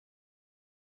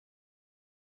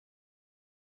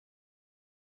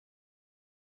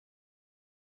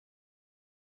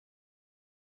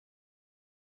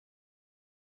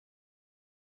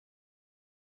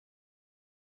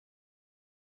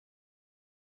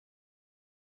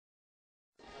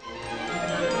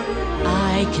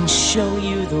can show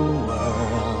you the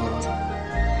world,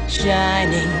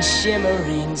 shining,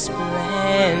 shimmering,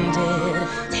 splendid.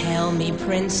 Tell me,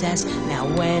 princess, now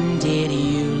when did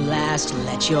you last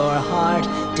let your heart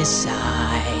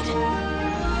decide?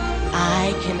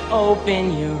 I can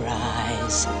open your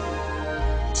eyes,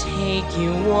 take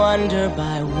you wonder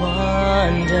by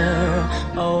wonder,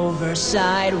 over,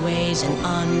 sideways, and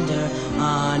under,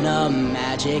 on a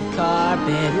magic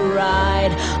carpet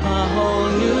ride. A whole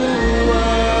new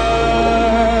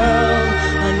world,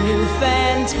 a new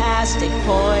fantastic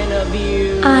point of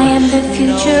view. I am the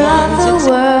future of the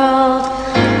world,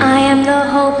 I am the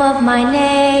hope of my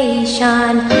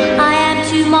nation, I am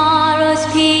tomorrow's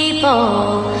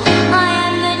people, I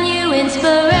am the new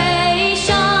inspiration.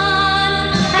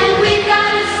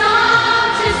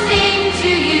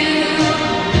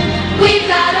 We've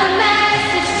got a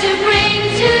message to bring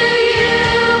to you.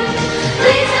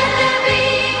 Please let there be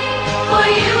for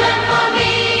you and for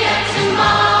me a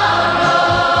tomorrow,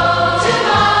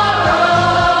 tomorrow.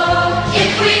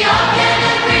 If we all can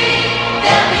agree,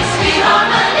 there'll be sweet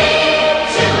harmony.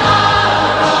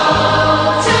 Tomorrow,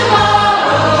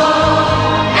 tomorrow.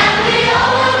 And we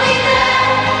all will be there,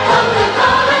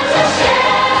 Coca-Cola to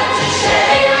share, to share.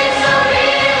 Feeling so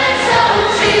real and so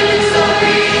true, feeling so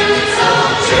real and so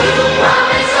true.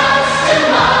 Promise us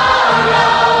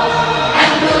tomorrow,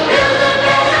 and we'll build a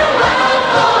better world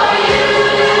for you.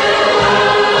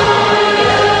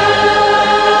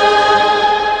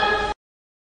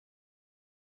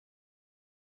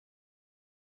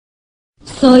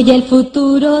 Soy el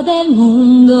futuro del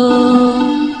mundo,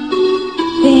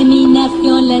 de mi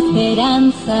nación la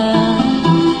esperanza,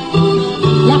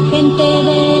 la gente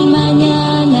del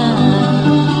mañana,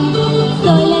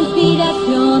 soy la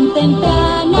inspiración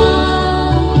temprana.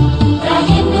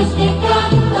 Trayendo este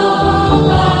canto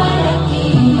para ti,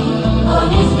 con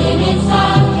este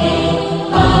mensaje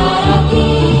para ti.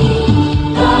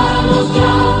 Danos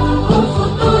ya un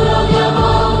futuro de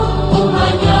amor, un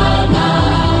mañana,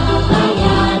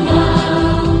 mañana.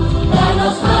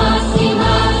 Danos más y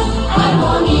más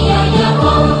armonía y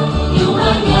amor, y un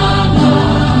mañana,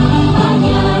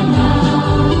 mañana.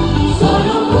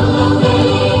 Solo un mundo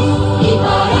feliz y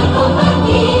para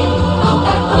compartir,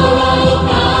 Coca-Cola y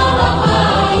cada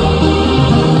país.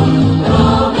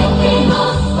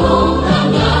 Prometemos un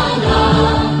mañana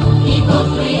y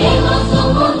construiremos un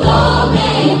mundo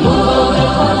mejor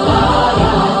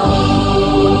para ti.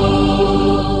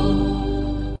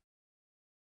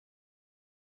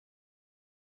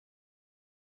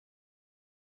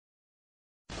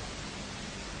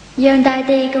讓大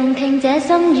地共聽這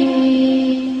心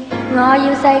願，我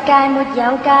要世界沒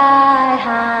有界限，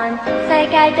世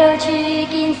界到處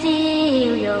見笑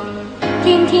容，天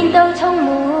天都充滿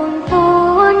歡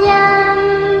欣。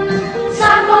散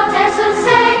播這信息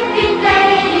遍地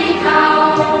球，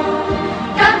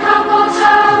跟透過唱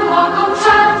和共唱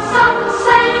心聲，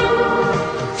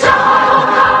張開胸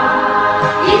襟，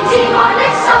以至愛的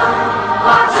心跨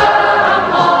障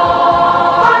礙，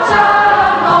跨障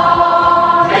礙，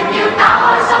榮耀打開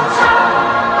心窗，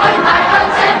去邁向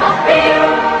這目標，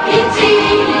以至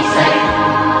熱誠，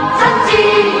真摯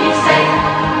熱誠，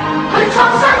去創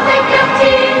新的一天，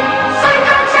世界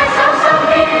赤手相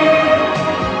牽，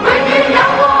永遠有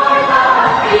愛不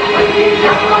變，有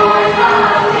愛不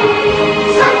變，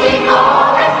實現我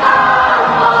的盼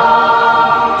望，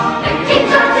明天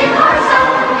將展開新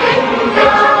境界，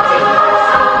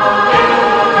新境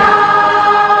界。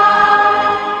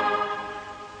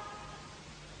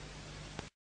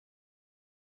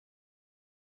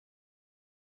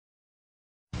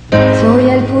Soy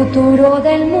el futuro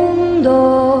del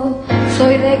mundo,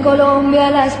 soy de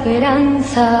Colombia la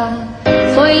esperanza,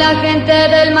 soy la gente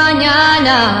del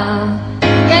mañana,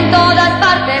 que en todas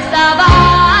partes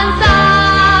avanza.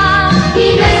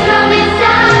 Y nuestro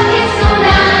mensaje es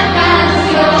una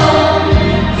canción,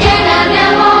 llena de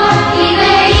amor y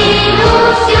de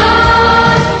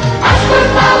ilusión. Haz por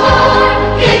favor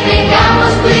que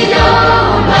tengamos tú y yo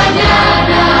un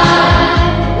mañana,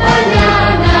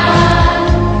 mañana.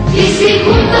 Y si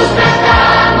juntos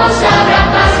tratamos, habrá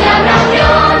paz y habrá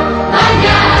unión.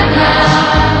 Mañana,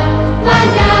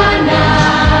 mañana.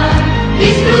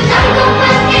 Disfrutar,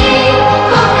 compartir,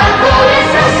 Coca-Cola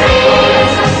es así,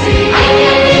 es así. Hay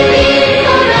que vivir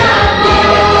con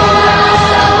amor,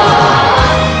 sabor.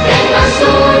 Tenemos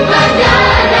un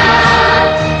mañana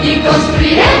y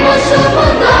construiremos un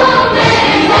mundo mejor.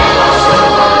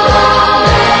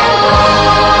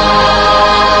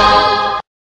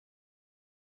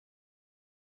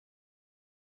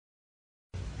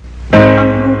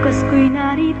 Ang bukas ko'y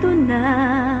narito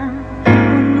na,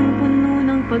 punong-puno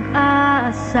ng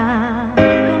pag-asa.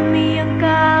 Kami ang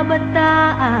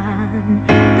kabataan,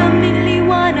 kaming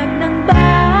liwanag ng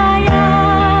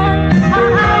bayan. Ang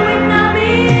awit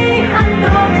namin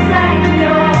handog sa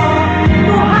inyo,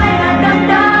 buhay at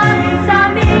damdamin sa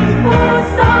aming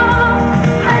puso.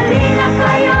 Halina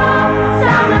kayo,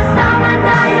 sama-sama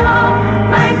tayo,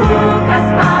 may bukas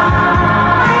pa,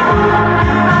 may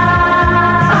bukas pa.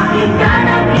 Pakinggan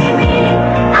ang himig,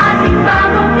 ating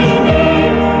bagong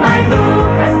tinig, may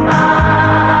bukas pa,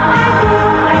 may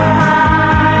bukas pa.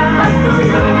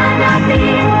 Pagtulungan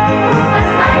natin, bukas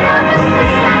tayo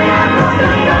magsaya,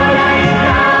 tuloy na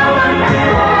ikaw ang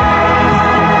nandun.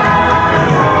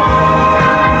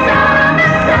 Sama-sama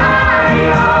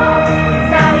tayo,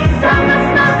 sa isang mas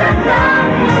magandang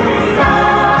puso.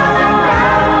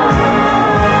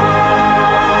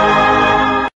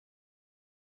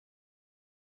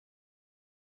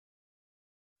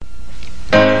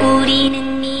 우리는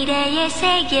미래의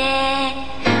세계,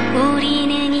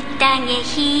 우리는 이 땅의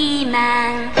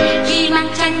희망,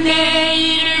 희망찬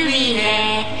내일을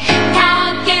위해 다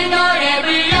함께 노래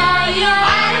불러요.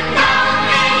 아름다운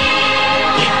내일,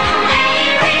 기쁜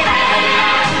내일 위해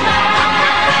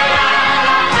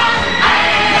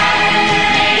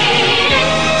내일은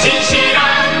진실한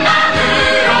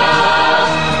마음으로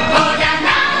보다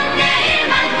나은 내일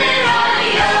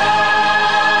만들어요.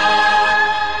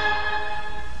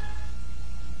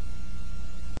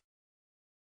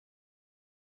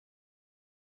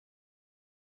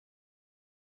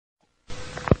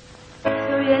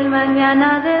 Soy el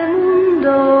mañana del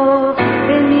mundo,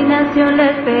 en mi nación la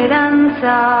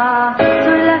esperanza.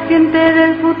 Soy la gente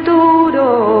del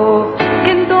futuro,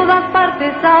 que en todas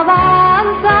partes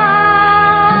avanza.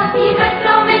 Y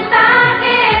nuestro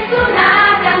mensaje es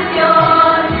una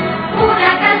canción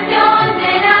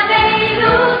llena de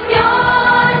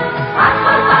ilusión. Haz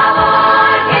por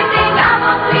favor que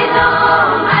tengamos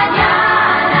cuidado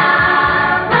mañana,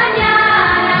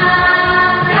 mañana.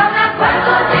 Si a un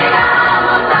acuerdo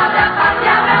llegamos, habrá paz y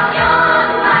habrá unión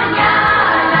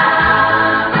mañana,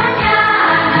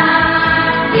 mañana.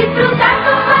 Disfrutar,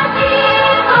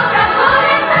 compartir, comprar por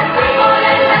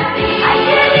el así,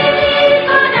 ayer vivir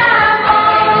con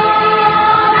amor,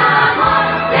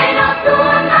 denos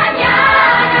un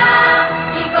mañana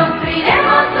y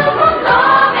construiremos un mundo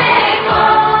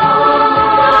mejor.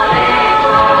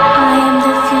 I am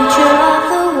the future of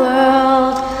the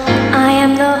world. I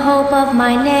am the hope of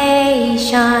my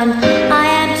nation. I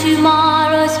am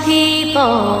tomorrow's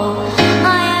people.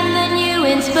 I am the new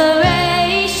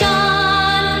inspiration.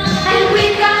 And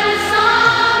we've got a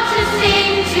song to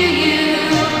sing to you.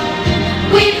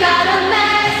 We've got a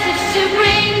message to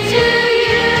bring to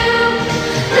you.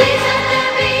 Please let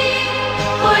there be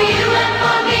for you and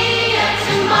for me a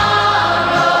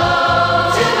tomorrow,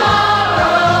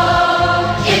 tomorrow.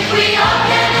 If we all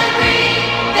can agree,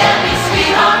 there'll be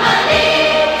sweet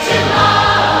harmony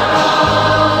tomorrow,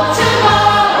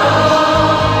 tomorrow.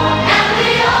 And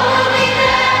we all will be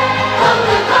there, come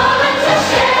the moment to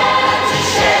share,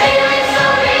 feeling so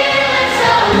real and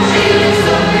so true,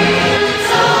 so real and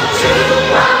so true.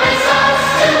 Promise us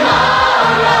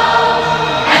tomorrow,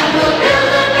 and we'll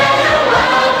build a better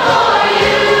world for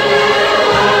you.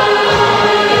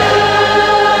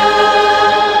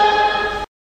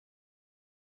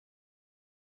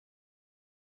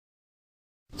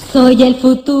 Soy el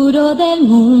futuro del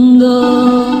mundo,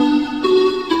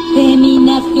 de mi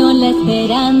nación la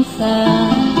esperanza,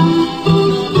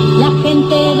 la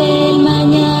gente del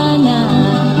mañana.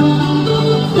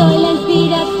 Soy la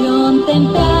inspiración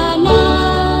temprana,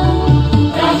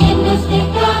 trayendo este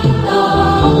canto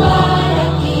para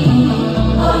ti,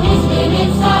 con este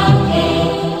mensaje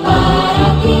para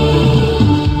ti.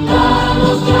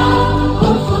 Danos ya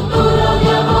un futuro de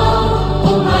amor,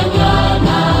 un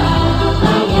mañana,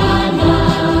 mañana.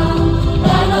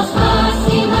 Danos más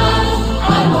y más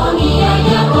armonía y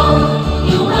amor, y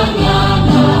un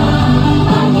mañana,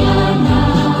 mañana.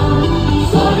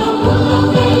 Solo un mundo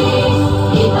feliz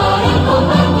y para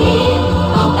compartir,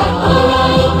 Coca-Cola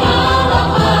en cada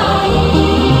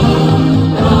país.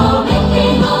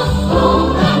 Prometemos un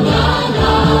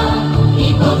mañana y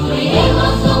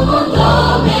construiremos un mundo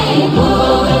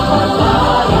mejor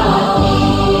para ti.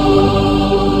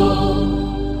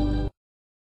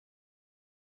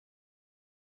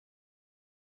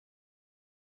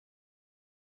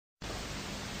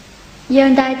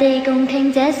讓大地共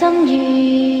聽這心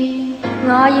願，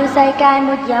我要世界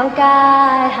沒有界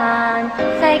限，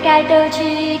世界到處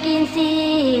見笑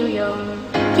容，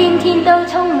天天都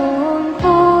充滿歡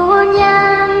欣。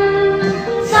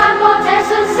散播這信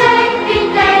息遍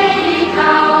地球，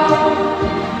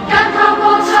跟透過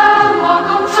唱和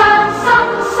共唱心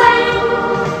聲，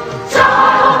張開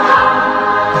胸襟，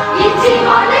以自我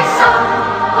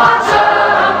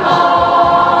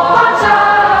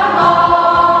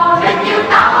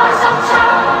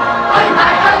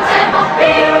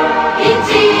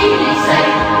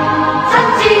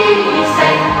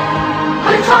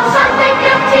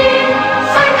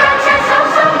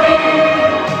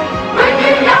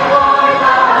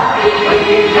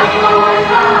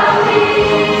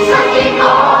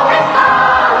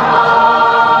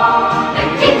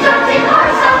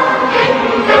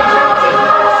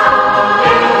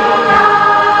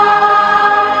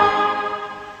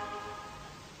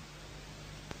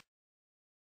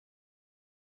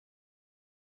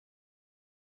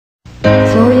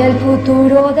Soy el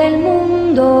futuro del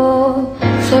mundo,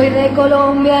 soy de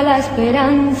Colombia la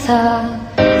esperanza,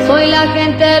 soy la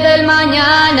gente del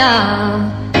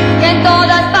mañana, que en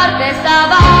todas partes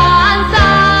avanza.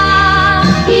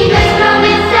 Y nuestro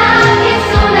mensaje es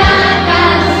una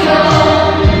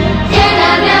canción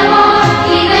llena de amor y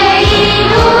de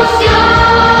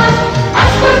ilusión.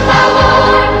 Haz por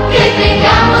favor que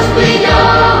tengamos tú y yo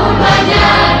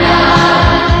mañana,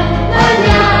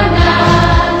 mañana.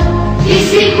 Y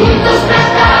si juntos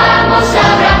tratamos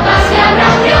habrá paz y habrá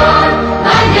unión.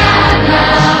 Mañana,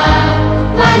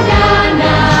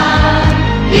 mañana.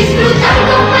 Disfrutar,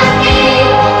 compartir,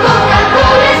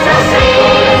 Coca-Cola es así.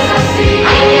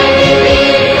 Hay que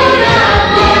vivir con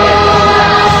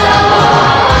amor,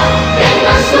 sabor.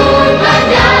 Denos un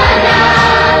mañana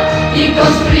y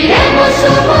construiremos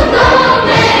un mundo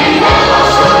mejor.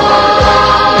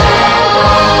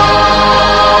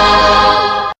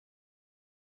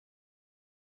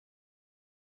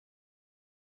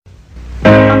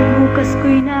 Ang bukas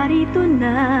ko'y narito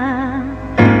na,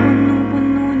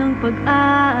 punong-puno ng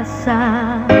pag-asa.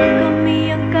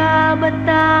 Kami ang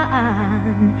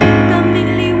kabataan,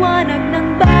 kaming liwanag ng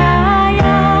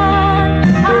bayan.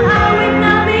 Ang awit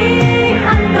namin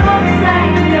handog sa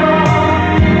inyo,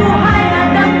 buhay na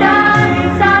damdamin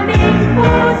sa aming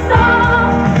puso.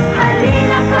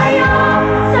 Halina kayo,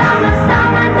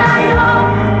 sama-sama tayo,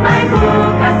 may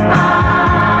bukas pa.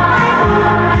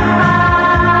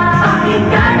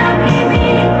 Pakinggan ang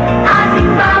himig, ating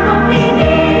bagong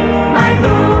tinig, may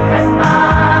bukas pa,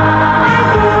 may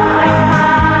bukas pa.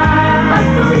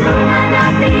 Pagtulungan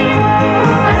natin,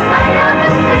 bukas tayo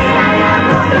nagkaya,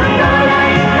 tuloy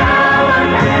ay ikaw ang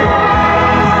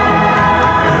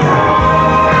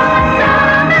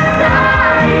sama-sama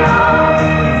tayo,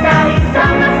 sa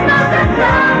isang mas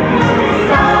magandang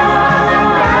mundo.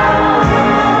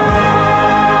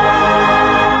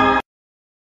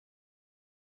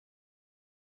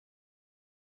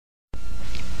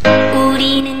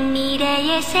 우리는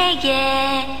미래의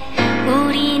세계,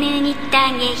 우리는 이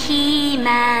땅의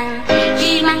희망,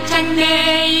 희망찬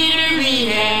내일을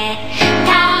위해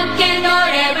다 함께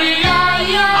노래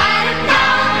불러요.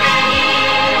 아름다운 내일,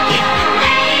 기쁜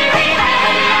내일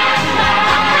위하여.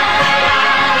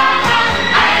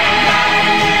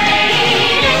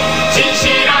 내일은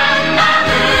진실한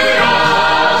마음으로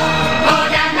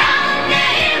보다 나은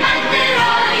내일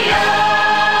만들어요.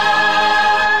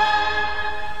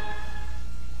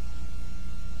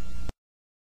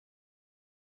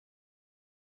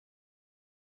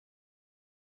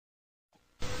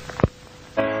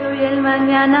 Soy el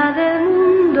mañana del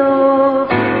mundo,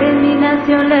 en mi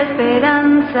nación la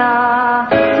esperanza.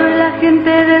 Soy la gente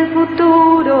del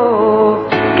futuro,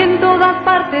 que en todas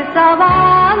partes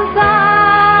avanza.